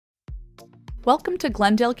Welcome to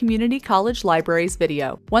Glendale Community College Library's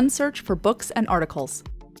video, OneSearch for Books and Articles.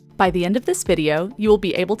 By the end of this video, you will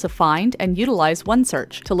be able to find and utilize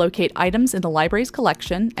OneSearch to locate items in the library's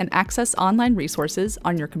collection and access online resources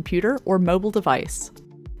on your computer or mobile device.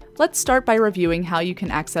 Let's start by reviewing how you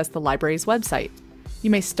can access the library's website.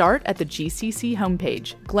 You may start at the GCC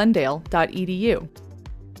homepage, glendale.edu.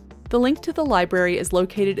 The link to the library is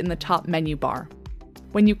located in the top menu bar.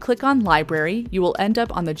 When you click on Library, you will end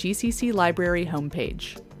up on the GCC Library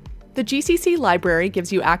homepage. The GCC Library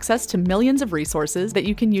gives you access to millions of resources that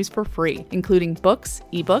you can use for free, including books,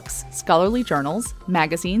 ebooks, scholarly journals,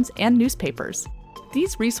 magazines, and newspapers.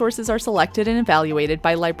 These resources are selected and evaluated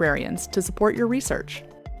by librarians to support your research.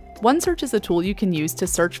 OneSearch is a tool you can use to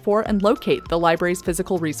search for and locate the library's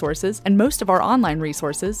physical resources and most of our online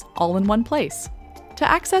resources all in one place. To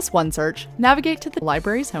access OneSearch, navigate to the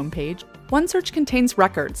library's homepage. OneSearch contains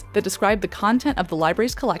records that describe the content of the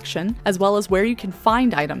library's collection, as well as where you can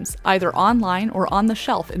find items, either online or on the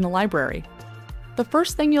shelf in the library. The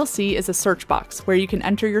first thing you'll see is a search box where you can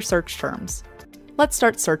enter your search terms. Let's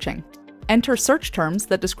start searching. Enter search terms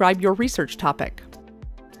that describe your research topic.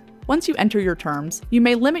 Once you enter your terms, you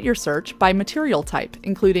may limit your search by material type,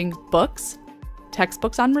 including books,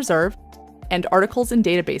 textbooks on reserve, and articles in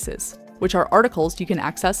databases, which are articles you can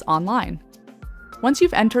access online. Once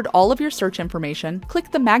you've entered all of your search information,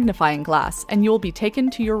 click the magnifying glass and you will be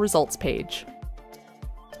taken to your results page.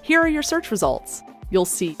 Here are your search results. You'll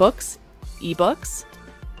see books, ebooks,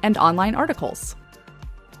 and online articles.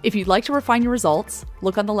 If you'd like to refine your results,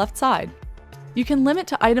 look on the left side. You can limit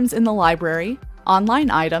to items in the library,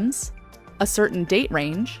 online items, a certain date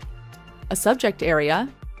range, a subject area,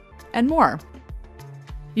 and more.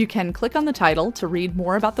 You can click on the title to read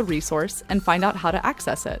more about the resource and find out how to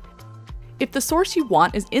access it. If the source you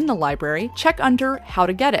want is in the library, check under How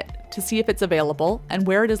to Get It to see if it's available and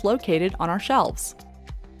where it is located on our shelves.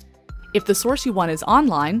 If the source you want is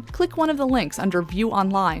online, click one of the links under View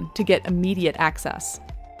Online to get immediate access.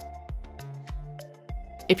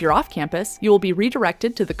 If you're off campus, you will be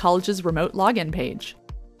redirected to the college's remote login page.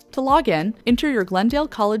 To log in, enter your Glendale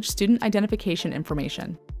College student identification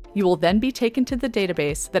information. You will then be taken to the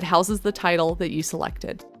database that houses the title that you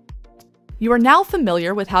selected. You are now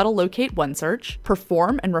familiar with how to locate OneSearch,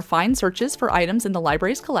 perform and refine searches for items in the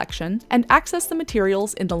library's collection, and access the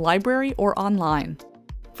materials in the library or online.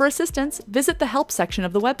 For assistance, visit the Help section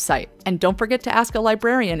of the website, and don't forget to ask a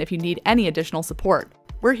librarian if you need any additional support.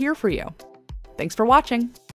 We're here for you. Thanks for watching.